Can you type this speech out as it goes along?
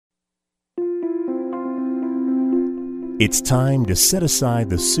It's time to set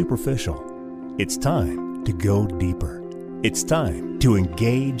aside the superficial. It's time to go deeper. It's time to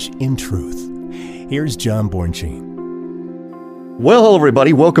engage in truth. Here's John Bornschein. Well, hello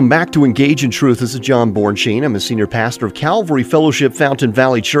everybody. Welcome back to Engage in Truth. This is John Bornschein. I'm a senior pastor of Calvary Fellowship Fountain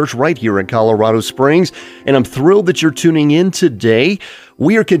Valley Church right here in Colorado Springs, and I'm thrilled that you're tuning in today.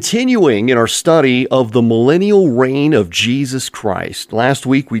 We are continuing in our study of the millennial reign of Jesus Christ. Last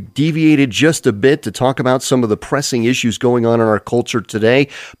week, we deviated just a bit to talk about some of the pressing issues going on in our culture today,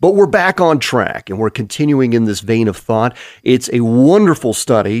 but we're back on track, and we're continuing in this vein of thought. It's a wonderful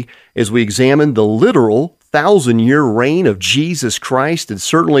study as we examine the literal 1,000-year reign of Jesus Christ. And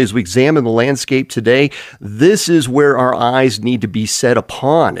certainly as we examine the landscape today, this is where our eyes need to be set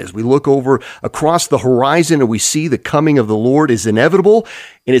upon. As we look over across the horizon and we see the coming of the Lord is inevitable,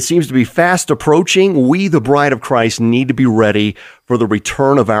 and it seems to be fast approaching, we, the bride of Christ, need to be ready for the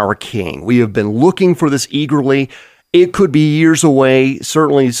return of our King. We have been looking for this eagerly. It could be years away.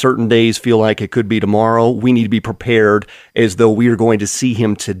 Certainly, certain days feel like it could be tomorrow. We need to be prepared as though we are going to see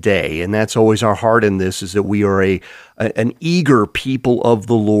him today. And that's always our heart in this, is that we are an eager people of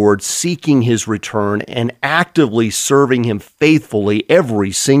the Lord, seeking his return and actively serving him faithfully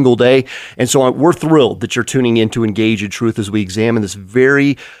every single day. And so we're thrilled that you're tuning in to Engage in Truth as we examine this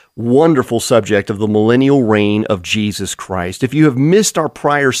very wonderful subject of the millennial reign of Jesus Christ. If you have missed our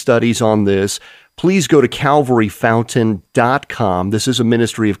prior studies on this, please go to calvaryfountain.com. This is a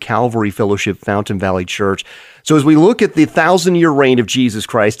ministry of Calvary Fellowship Fountain Valley Church. So as we look at the 1,000-year reign of Jesus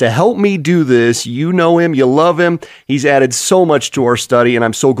Christ, to help me do this, you know him, you love him. He's added so much to our study, and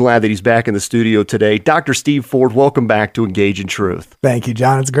I'm so glad that he's back in the studio today. Dr. Steve Ford, welcome back to Engage in Truth. Thank you,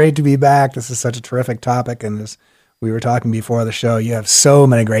 John. It's great to be back. This is such a terrific topic, and as we were talking before the show, you have so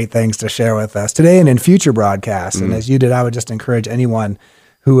many great things to share with us today and in future broadcasts. And as you did, I would just encourage anyone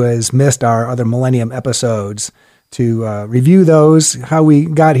who has missed our other Millennium episodes to review those, how we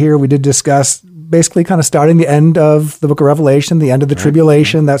got here. We did discuss basically kind of starting the end of the book of Revelation, the end of the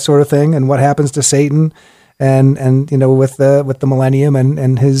tribulation, that sort of thing, and what happens to Satan and you know, with the Millennium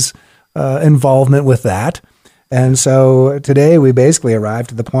and his involvement with that. And so today we basically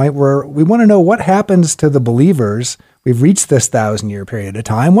arrived at the point where we want to know what happens to the believers. We've reached this 1,000-year period of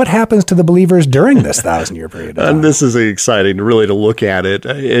time. What happens to the believers during this 1,000-year period of time? And this is exciting really to look at it.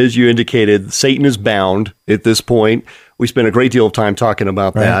 As you indicated, Satan is bound at this point. We spent a great deal of time talking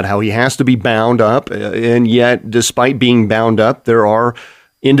about that, how he has to be bound up. And yet, despite being bound up, there are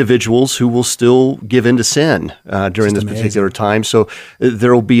individuals who will still give in to sin during this particular time. So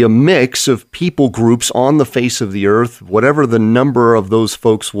there will be a mix of people groups on the face of the earth, whatever the number of those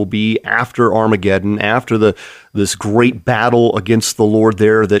folks will be after Armageddon, after this great battle against the Lord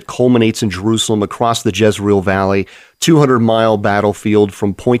there that culminates in Jerusalem across the Jezreel Valley, 200-mile battlefield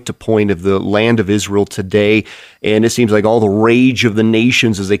from point to point of the land of Israel today. And it seems like all the rage of the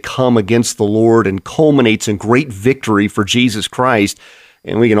nations as they come against the Lord and culminates in great victory for Jesus Christ.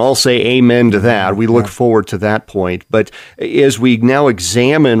 And we can all say amen to that. We look forward to that point. But as we now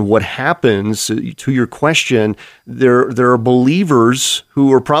examine what happens, to your question, there are believers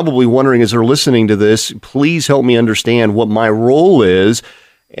who are probably wondering as they're listening to this, please help me understand what my role is.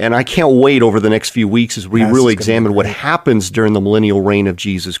 And I can't wait over the next few weeks as we really examine what happens during the millennial reign of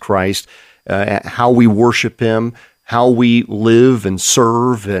Jesus Christ, how we worship him, how we live and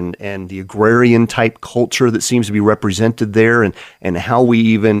serve, and the agrarian type culture that seems to be represented there, and how we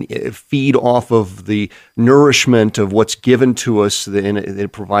even feed off of the nourishment of what's given to us, and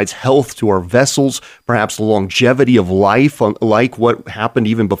it provides health to our vessels, perhaps the longevity of life, like what happened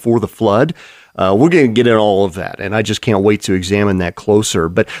even before the flood. We're going to get in all of that, and I just can't wait to examine that closer.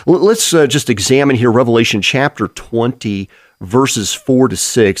 But let's just examine here Revelation chapter 20, verses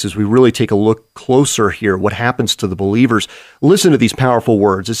 4-6, as we really take a look closer here, what happens to the believers. Listen to these powerful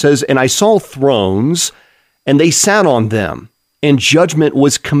words. It says, "And I saw thrones, and they sat on them, and judgment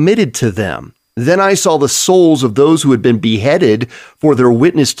was committed to them. Then I saw the souls of those who had been beheaded for their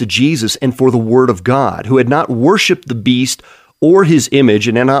witness to Jesus and for the word of God, who had not worshipped the beast or his image,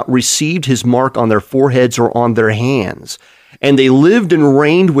 and had not received his mark on their foreheads or on their hands. And they lived and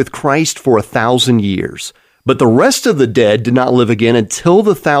reigned with Christ for 1,000 years. But the rest of the dead did not live again until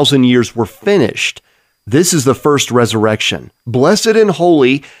the 1,000 years were finished. This is the first resurrection. Blessed and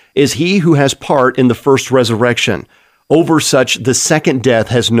holy is he who has part in the first resurrection. Over such the second death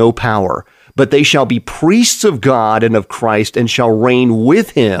has no power, but they shall be priests of God and of Christ, and shall reign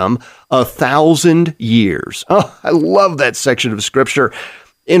with him 1,000 years." Oh, I love that section of Scripture.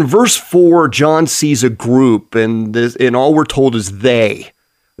 In verse 4, John sees a group, and all we're told is they.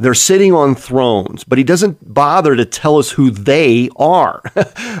 They're sitting on thrones, but he doesn't bother to tell us who they are.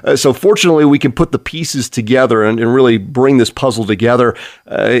 So fortunately, we can put the pieces together and really bring this puzzle together.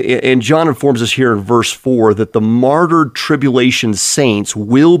 And John informs us here in verse 4 that the martyred tribulation saints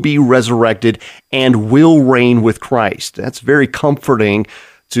will be resurrected and will reign with Christ. That's very comforting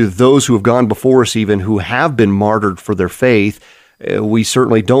to those who have gone before us, even who have been martyred for their faith. We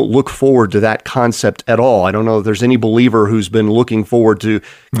certainly don't look forward to that concept at all. I don't know if there's any believer who's been looking forward to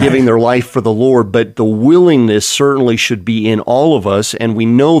giving their life for the Lord, but the willingness certainly should be in all of us, and we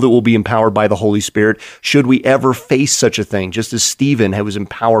know that we'll be empowered by the Holy Spirit should we ever face such a thing, just as Stephen was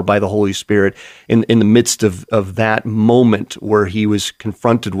empowered by the Holy Spirit in the midst of that moment where he was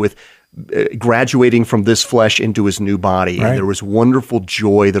confronted with graduating from this flesh into his new body. Right. And there was wonderful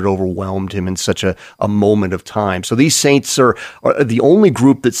joy that overwhelmed him in such a moment of time. So these saints are the only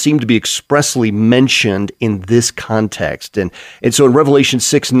group that seem to be expressly mentioned in this context. And so in Revelation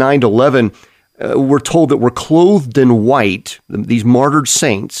 6, 9-11, we're told that we're clothed in white. These martyred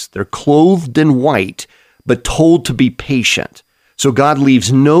saints, they're clothed in white, but told to be patient. So God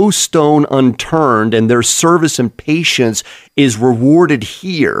leaves no stone unturned, and their service and patience is rewarded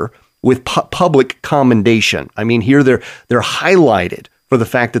here with public commendation. I mean, here they're highlighted for the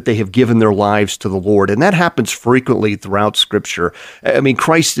fact that they have given their lives to the Lord. And that happens frequently throughout Scripture. I mean,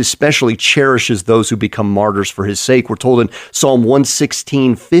 Christ especially cherishes those who become martyrs for his sake. We're told in Psalm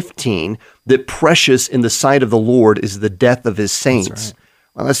 116:15 that precious in the sight of the Lord is the death of his saints. Right.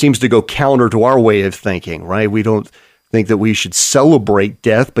 Well, that seems to go counter to our way of thinking, right? We don't think that we should celebrate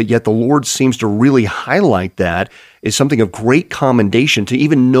death, but yet the Lord seems to really highlight that as something of great commendation, to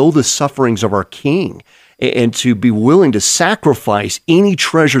even know the sufferings of our King and to be willing to sacrifice any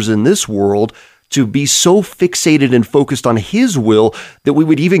treasures in this world to be so fixated and focused on his will that we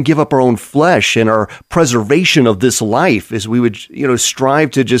would even give up our own flesh and our preservation of this life, as we would,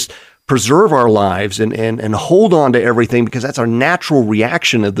 strive to just preserve our lives and hold on to everything, because that's our natural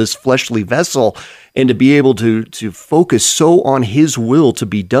reaction of this fleshly vessel, and to be able to focus so on his will to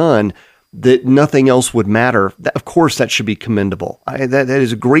be done that nothing else would matter. Of course, that should be commendable. That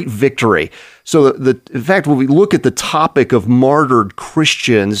is a great victory. So in fact, when we look at the topic of martyred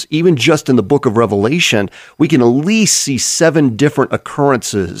Christians, even just in the book of Revelation, we can at least see 7 different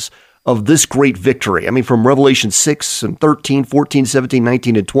occurrences of this great victory. I mean, from Revelation 6 and 13, 14, 17,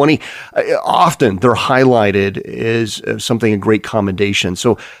 19, and 20, often they're highlighted as something of great commendation.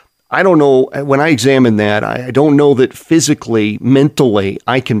 So I don't know, when I examine that, I don't know that physically, mentally,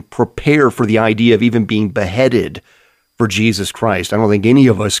 I can prepare for the idea of even being beheaded for Jesus Christ. I don't think any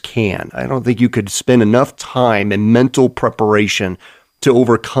of us can. I don't think you could spend enough time and mental preparation to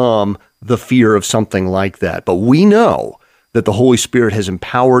overcome the fear of something like that. But we know that the Holy Spirit has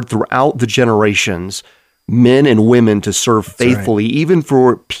empowered throughout the generations men and women to serve faithfully, even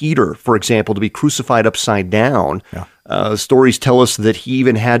for Peter, for example, to be crucified upside down. Yeah. Stories tell us that he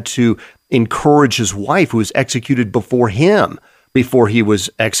even had to encourage his wife, who was executed before him, before he was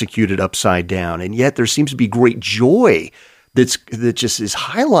executed upside down. And yet there seems to be great joy that just is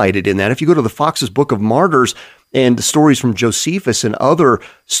highlighted in that. If you go to the Fox's Book of Martyrs and the stories from Josephus and other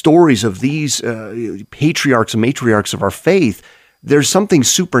stories of these patriarchs and matriarchs of our faith, there's something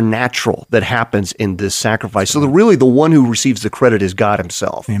supernatural that happens in this sacrifice. So really the one who receives the credit is God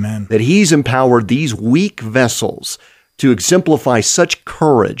himself. Amen. That he's empowered these weak vessels to exemplify such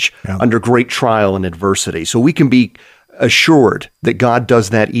courage under great trial and adversity. So we can be assured that God does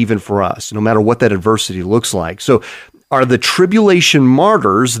that even for us, no matter what that adversity looks like. So are the tribulation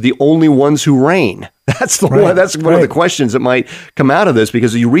martyrs the only ones who reign? That's the one. That's one of the questions that might come out of this,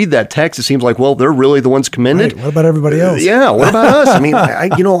 because you read that text, it seems like, well, they're really the ones commended. Right. What about everybody else? Yeah. What about us? I mean, I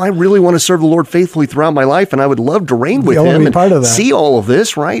really want to serve the Lord faithfully throughout my life, and I would love to reign with him and see all of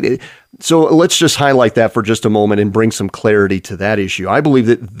this, right? So let's just highlight that for just a moment and bring some clarity to that issue. I believe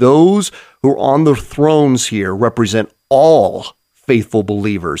that those who are on the thrones here represent all faithful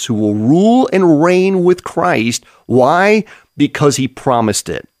believers who will rule and reign with Christ. Why? Because he promised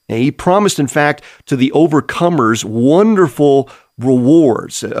it. And he promised, in fact, to the overcomers wonderful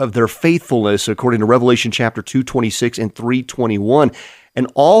rewards of their faithfulness, according to Revelation chapter 2:26 and 3:21.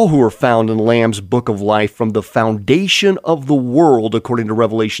 And all who are found in the Lamb's book of life from the foundation of the world, according to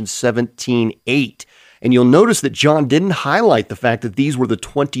Revelation 17:8. And you'll notice that John didn't highlight the fact that these were the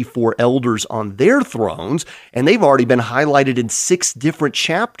 24 elders on their thrones, and they've already been highlighted in 6 different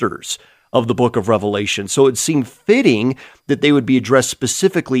chapters of the book of Revelation. So it seemed fitting that they would be addressed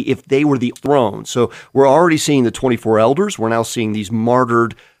specifically if they were the throne. So we're already seeing the 24 elders. We're now seeing these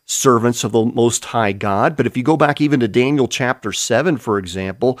martyred servants of the Most High God. But if you go back even to Daniel chapter 7, for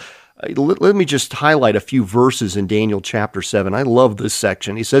example, Let me just highlight a few verses in Daniel chapter 7. I love this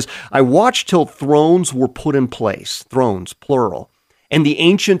section. He says, I watched till thrones were put in place, thrones, plural, and the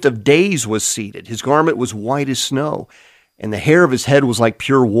Ancient of Days was seated. His garment was white as snow, and the hair of his head was like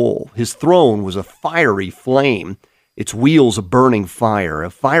pure wool. His throne was a fiery flame, its wheels a burning fire. A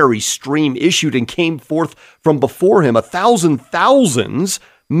fiery stream issued and came forth from before him. 1,000 thousands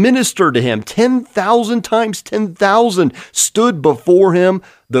ministered to him. 10,000 times 10,000 stood before him.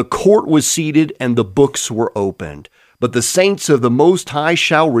 The court was seated and the books were opened. But the saints of the Most High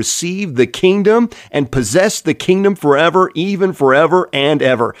shall receive the kingdom and possess the kingdom forever, even forever and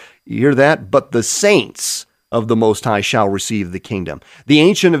ever. You hear that? But the saints of the Most High shall receive the kingdom. The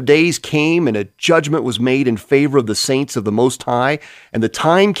Ancient of Days came, and a judgment was made in favor of the saints of the Most High, and the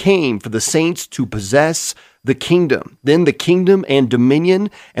time came for the saints to possess the kingdom. Then the kingdom and dominion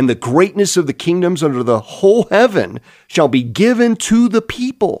and the greatness of the kingdoms under the whole heaven shall be given to the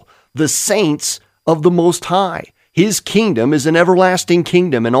people, the saints of the Most High. His kingdom is an everlasting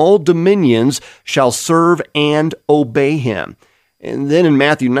kingdom, and all dominions shall serve and obey him. And then in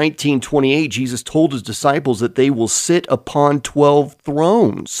Matthew 19:28, Jesus told his disciples that they will sit upon 12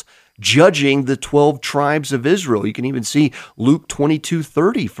 thrones, judging the 12 tribes of Israel. You can even see Luke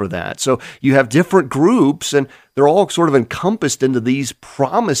 22:30 for that. So you have different groups, and they're all sort of encompassed into these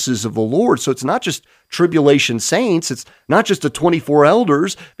promises of the Lord. So it's not just tribulation saints. It's not just the 24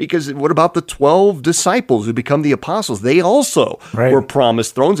 elders, because what about the 12 disciples who become the apostles? They also were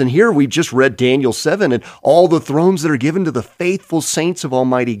promised thrones. And here we just read Daniel 7 and all the thrones that are given to the faithful saints of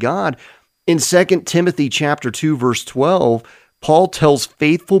Almighty God. In 2 Timothy chapter 2, verse 12, Paul tells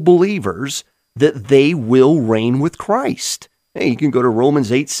faithful believers that they will reign with Christ. Hey, you can go to Romans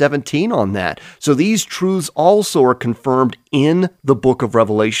 8:17 on that. So these truths also are confirmed in the book of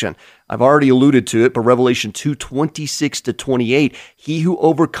Revelation. I've already alluded to it, but Revelation 2:26-28, he who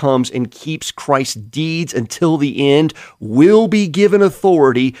overcomes and keeps Christ's deeds until the end will be given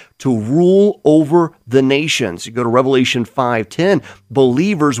authority to rule over the nations. You go to Revelation 5:10,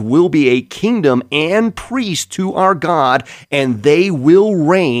 believers will be a kingdom and priest to our God, and they will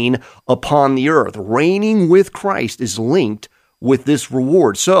reign upon the earth. Reigning with Christ is linked with this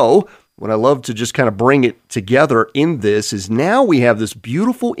reward. So what I love to just kind of bring it together in this is now we have this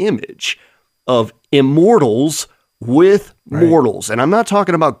beautiful image of immortals with mortals. And I'm not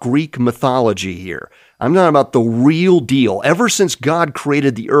talking about Greek mythology here. I'm talking about the real deal. Ever since God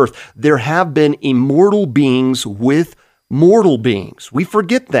created the earth, there have been immortal beings with mortal beings. We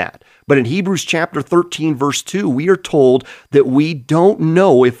forget that. But in Hebrews chapter 13, verse 2, we are told that we don't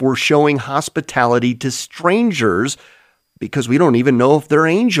know if we're showing hospitality to strangers, because we don't even know if they're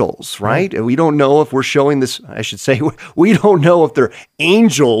angels, right? And we don't know if we're showing this, I should say, we don't know if they're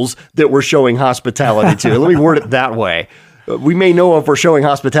angels that we're showing hospitality to. Let me word it that way. We may know if we're showing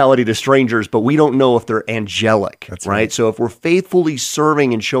hospitality to strangers, but we don't know if they're angelic, right? So if we're faithfully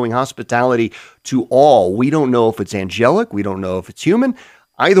serving and showing hospitality to all, we don't know if it's angelic, we don't know if it's human.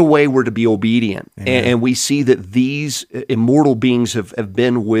 Either way, we're to be obedient. And we see that these immortal beings have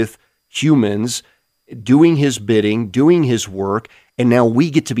been with humans, doing his bidding, doing his work, and now we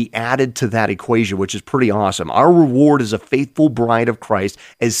get to be added to that equation, which is pretty awesome. Our reward as a faithful bride of Christ,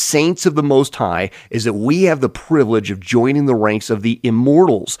 as saints of the Most High, is that we have the privilege of joining the ranks of the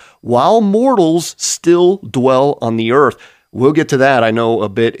immortals, while mortals still dwell on the earth. We'll get to that, I know, a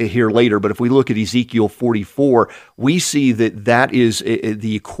bit here later, but if we look at Ezekiel 44, we see that that is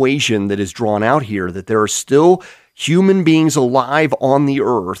the equation that is drawn out here, that there are still human beings alive on the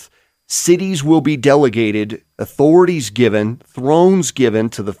earth. Cities will be delegated, authorities given, thrones given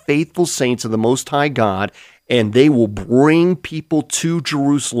to the faithful saints of the Most High God, and they will bring people to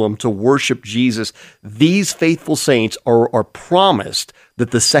Jerusalem to worship Jesus. These faithful saints are promised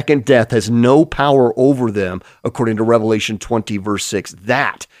that the second death has no power over them, according to Revelation 20, verse 6.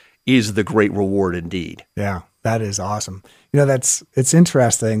 That is the great reward indeed. Yeah, that is awesome. You know, it's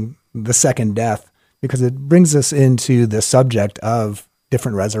interesting, the second death, because it brings us into the subject of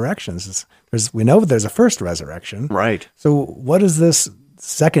different resurrections. We know that there's a first resurrection. Right. So what is this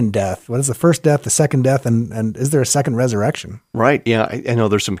second death? What is the first death, the second death, and is there a second resurrection? Right. Yeah, I know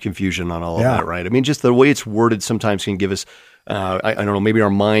there's some confusion on all of that, right? I mean, just the way it's worded sometimes can give us, I don't know, maybe our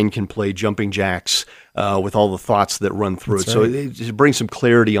mind can play jumping jacks with all the thoughts that run through it. So it just brings some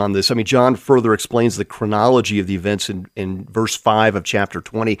clarity on this. I mean, John further explains the chronology of the events in verse 5 of chapter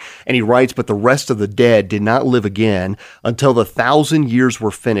 20, and he writes, "But the rest of the dead did not live again until the 1,000 years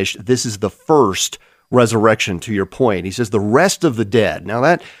were finished. This is the first resurrection," to your point. He says the rest of the dead. Now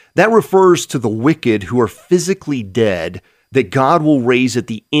that refers to the wicked who are physically dead that God will raise at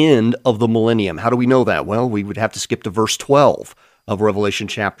the end of the millennium. How do we know that? Well, we would have to skip to verse 12 of Revelation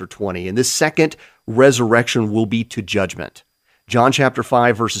chapter 20. And this second resurrection will be to judgment. John chapter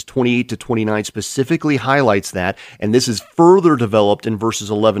 5, verses 28 to 29 specifically highlights that, and this is further developed in verses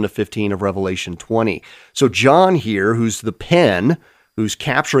 11 to 15 of Revelation 20. So John here, who's the pen, who's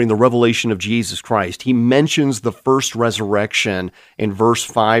capturing the revelation of Jesus Christ, he mentions the first resurrection in verse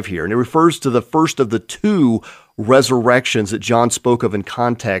 5 here, and it refers to the first of the two resurrections that John spoke of in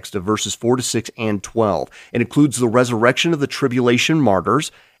context of verses 4 to 6 and 12. It includes the resurrection of the tribulation martyrs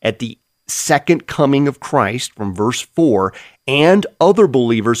at the second coming of Christ from verse 4, and other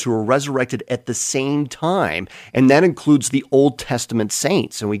believers who are resurrected at the same time. And that includes the Old Testament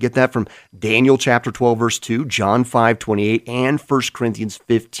saints. And we get that from Daniel chapter 12, verse 2, John 5:28, and 1 Corinthians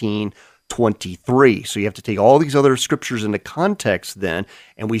 15:23. So you have to take all these other scriptures into context then,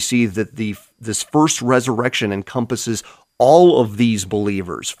 and we see that this first resurrection encompasses all of these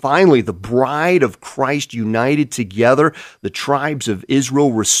believers. Finally, the bride of Christ united together, the tribes of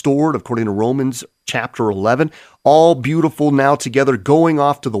Israel restored, according to Romans chapter 11, all beautiful now together, going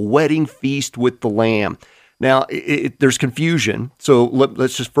off to the wedding feast with the Lamb. Now, there's confusion, so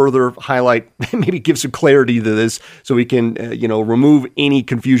let's just further highlight, maybe give some clarity to this so we can, remove any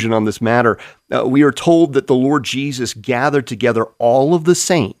confusion on this matter. We are told that the Lord Jesus gathered together all of the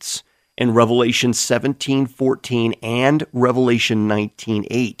saints in Revelation 17:14 and Revelation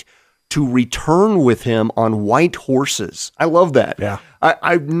 19:8 to return with him on white horses. I love that. Yeah.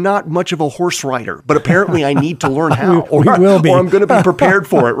 I'm not much of a horse rider, but apparently I need to learn how, we will be. or I'm going to be prepared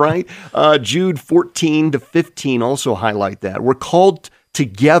for it, right? Jude 14 to 15 also highlight that. We're called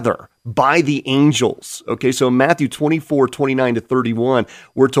together by the angels. Okay, so Matthew 24:29 to 31,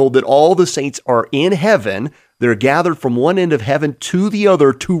 we're told that all the saints are in heaven. They're gathered from one end of heaven to the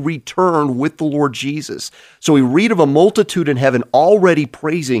other to return with the Lord Jesus. So we read of a multitude in heaven already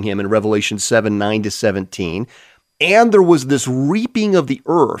praising him in Revelation 7:9 to 17. And there was this reaping of the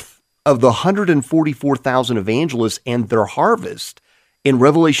earth of the 144,000 evangelists and their harvest in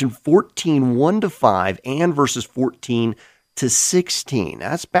Revelation 14:1 to 5 and verses 14 to 16.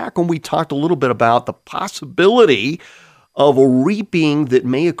 That's back when we talked a little bit about the possibility of a reaping that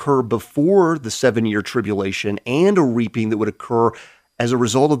may occur before the 7-year tribulation and a reaping that would occur as a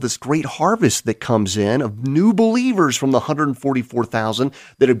result of this great harvest that comes in of new believers from the 144,000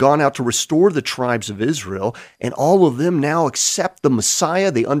 that have gone out to restore the tribes of Israel. And all of them now accept the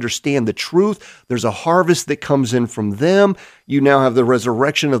Messiah. They understand the truth. There's a harvest that comes in from them. You now have the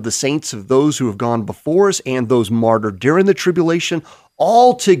resurrection of the saints of those who have gone before us and those martyred during the tribulation,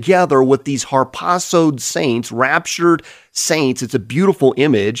 all together with these harpazoed saints, raptured saints. It's a beautiful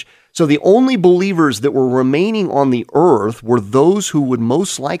image. So the only believers that were remaining on the earth were those who would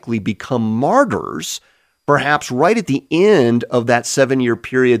most likely become martyrs, perhaps right at the end of that 7-year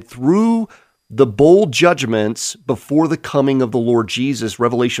period through the bowl judgments before the coming of the Lord Jesus.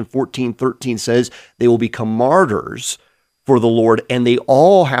 Revelation 14:13 says they will become martyrs for the Lord, and they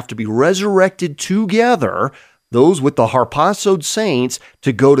all have to be resurrected together, those with the harpazoed saints,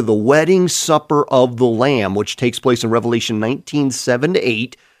 to go to the wedding supper of the Lamb, which takes place in Revelation 19:7 to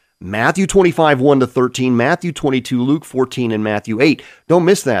 8, Matthew 25:1 to 13, Matthew 22, Luke 14, and Matthew 8. Don't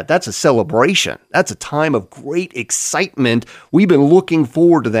miss that. That's a celebration. That's a time of great excitement. We've been looking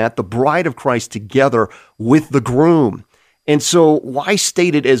forward to that, the bride of Christ together with the groom. And so why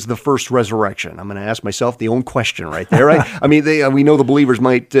state it as the first resurrection? I'm going to ask myself the own question right there. Right? I mean, we know the believers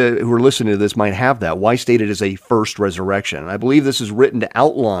might, who are listening to this might have that. Why state it as a first resurrection? And I believe this is written to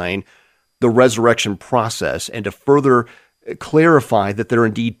outline the resurrection process and to further clarify that there are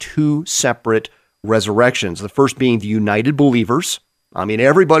indeed two separate resurrections. The first being the united believers. I mean,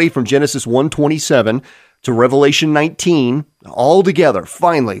 everybody from Genesis 1:27 to Revelation 19, all together,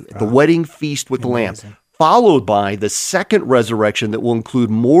 finally, the wedding feast with the Lamb. Followed by the second resurrection that will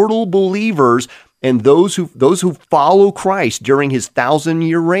include mortal believers and those who follow Christ during his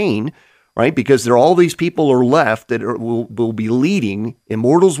 1,000-year reign, right? Because there are all these people are left that will be leading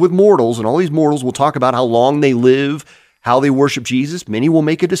immortals with mortals, and all these mortals will talk about how long they live, how they worship Jesus. Many will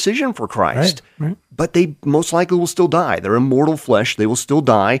make a decision for Christ, right. But they most likely will still die. They're immortal flesh. They will still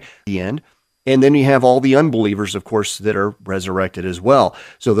die at the end. And then you have all the unbelievers, of course, that are resurrected as well.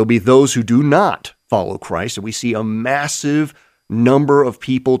 So there'll be those who do not follow Christ. And we see a massive number of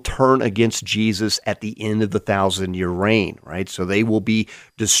people turn against Jesus at the end of the 1,000-year reign, right? So they will be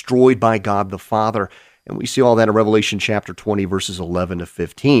destroyed by God the Father. And we see all that in Revelation chapter 20, verses 11 to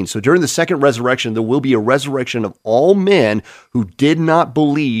 15. So during the second resurrection, there will be a resurrection of all men who did not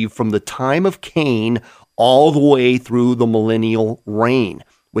believe from the time of Cain all the way through the millennial reign.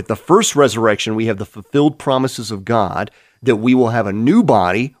 With the first resurrection, we have the fulfilled promises of God that we will have a new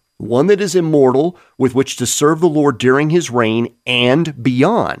body one that is immortal, with which to serve the Lord during his reign and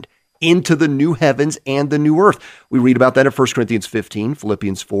beyond, into the new heavens and the new earth. We read about that in 1 Corinthians 15,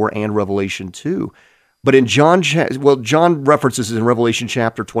 Philippians 4, and Revelation 2. But in John references in Revelation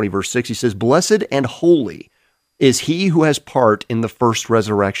chapter 20, verse 6, he says, "Blessed and holy is he who has part in the first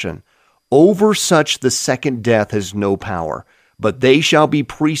resurrection. Over such the second death has no power, but they shall be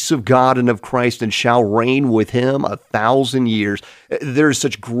priests of God and of Christ and shall reign with him 1,000 years." There is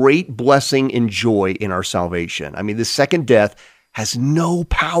such great blessing and joy in our salvation. I mean, the second death has no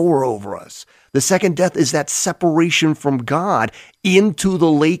power over us. The second death is that separation from God into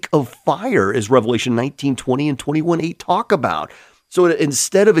the lake of fire, as Revelation 19:20 and 21:8 talk about. So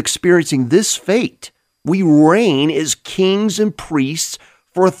instead of experiencing this fate, we reign as kings and priests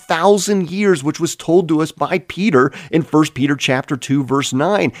for 1,000 years, which was told to us by Peter in 1 Peter chapter 2, verse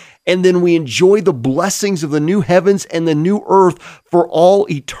 9. And then we enjoy the blessings of the new heavens and the new earth for all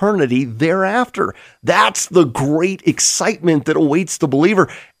eternity thereafter. That's the great excitement that awaits the believer.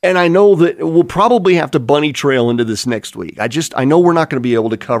 And I know that we'll probably have to bunny trail into this next week. I know we're not going to be able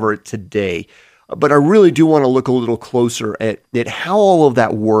to cover it today, but I really do want to look a little closer at how all of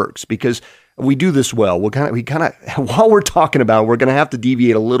that works, because we do this well. We kind of, while we're talking about it, we're going to have to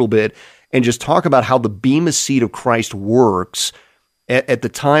deviate a little bit and just talk about how the Bema Seat of Christ works at the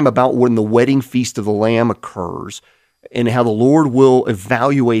time about when the wedding feast of the Lamb occurs, and how the Lord will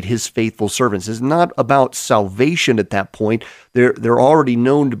evaluate his faithful servants. It's not about salvation at that point. They're already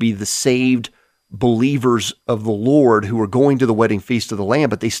known to be the saved believers of the Lord who are going to the wedding feast of the Lamb,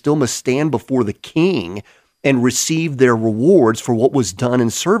 but they still must stand before the King and receive their rewards for what was done in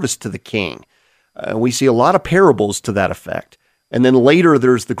service to the King. We see a lot of parables to that effect. And then later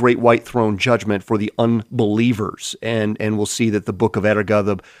there's the great white throne judgment for the unbelievers. And we'll see that the book of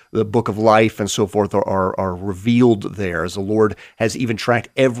Erga, the book of life and so forth are revealed there, as the Lord has even tracked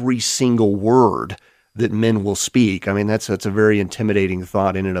every single word that men will speak. I mean, that's a very intimidating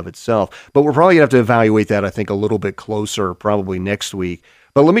thought in and of itself. But we're probably going to have to evaluate that, I think, a little bit closer, probably next week.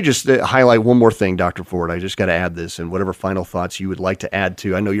 But let me just highlight one more thing, Dr. Ford. I just got to add this, and whatever final thoughts you would like to add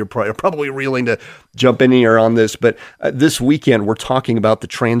to. I know you're probably reeling to jump in here on this, but this weekend we're talking about the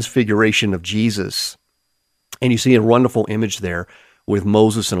transfiguration of Jesus. And you see a wonderful image there with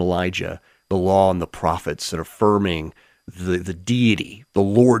Moses and Elijah, the law and the prophets, that are affirming the deity, the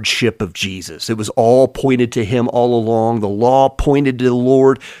lordship of Jesus. It was all pointed to him all along. The law pointed to the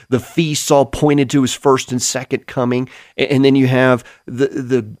Lord. The feasts all pointed to his first and second coming. And then you have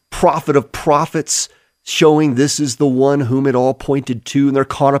the prophet of prophets showing this is the one whom it all pointed to, and they're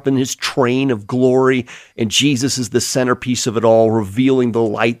caught up in his train of glory, and Jesus is the centerpiece of it all, revealing the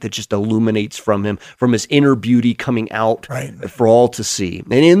light that just illuminates from him, from his inner beauty coming out for all to see.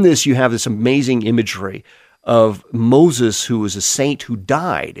 And in this, you have this amazing imagery of Moses, who was a saint who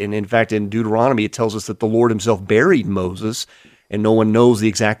died. And in fact, in Deuteronomy, it tells us that the Lord himself buried Moses, and no one knows the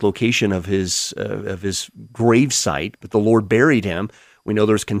exact location of his grave site, but the Lord buried him. We know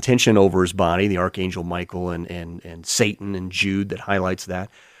there's contention over his body, the archangel Michael and Satan and Jude that highlights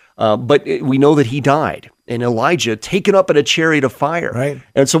that. But we know that he died, and Elijah taken up in a chariot of fire. Right.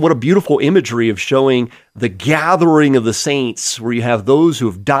 And so what a beautiful imagery of showing the gathering of the saints, where you have those who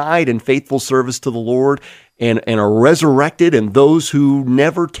have died in faithful service to the Lord and are resurrected, and those who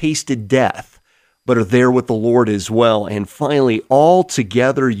never tasted death, but are there with the Lord as well. And finally, all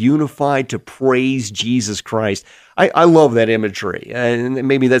together unified to praise Jesus Christ. I love that imagery. And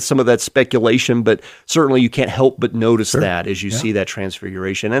maybe that's some of that speculation, but certainly you can't help but notice that as you see that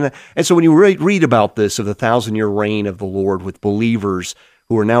transfiguration. And so when you read about this, of the 1,000-year reign of the Lord with believers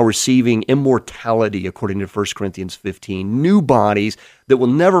who are now receiving immortality, according to 1 Corinthians 15, new bodies that will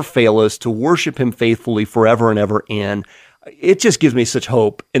never fail us, to worship him faithfully forever and ever in. It just gives me such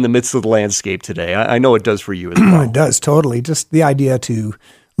hope in the midst of the landscape today. I know it does for you as well. It does, totally. Just the idea to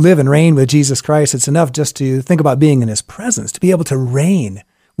live and reign with Jesus Christ, it's enough just to think about being in his presence, to be able to reign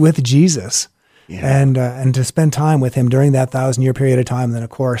with Jesus and to spend time with him during that 1,000-year period of time, and then, of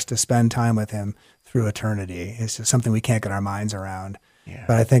course, to spend time with him through eternity. It's just something we can't get our minds around. Yeah,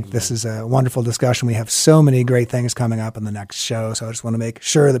 but I think this is a wonderful discussion. We have so many great things coming up in the next show, so I just want to make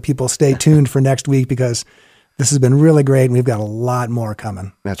sure that people stay tuned for next week, because this has been really great, and we've got a lot more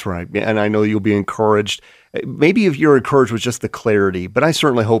coming. That's right. And I know you'll be encouraged. Maybe if you're encouraged with just the clarity, but I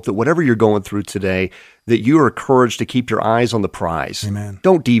certainly hope that whatever you're going through today, that you are encouraged to keep your eyes on the prize. Amen.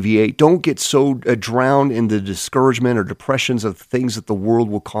 Don't deviate. Don't get so drowned in the discouragement or depressions of things that the world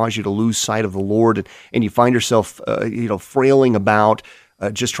will cause you to lose sight of the Lord, and you find yourself, frailing about.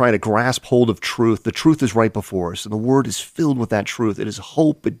 just trying to grasp hold of truth. The truth is right before us, and the Word is filled with that truth. It is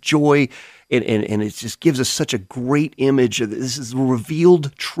hope, and joy, and it just gives us such a great image. This is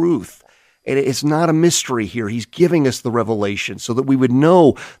revealed truth. And it's not a mystery here. He's giving us the revelation so that we would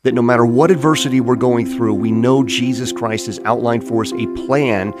know that no matter what adversity we're going through, we know Jesus Christ has outlined for us a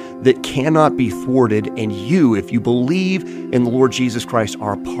plan that cannot be thwarted. And you, if you believe in the Lord Jesus Christ,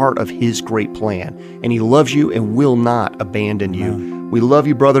 are a part of His great plan. And He loves you and will not abandon you. We love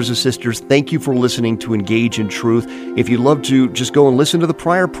you, brothers and sisters. Thank you for listening to Engage in Truth. If you'd love to just go and listen to the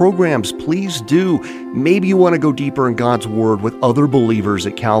prior programs, please do. Maybe you want to go deeper in God's Word with other believers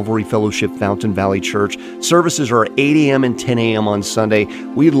at Calvary Fellowship Fountain Valley Church. Services are at 8 a.m. and 10 a.m. on Sunday.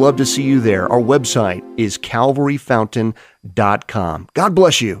 We'd love to see you there. Our website is calvaryfountain.com. God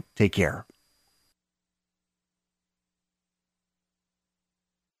bless you. Take care.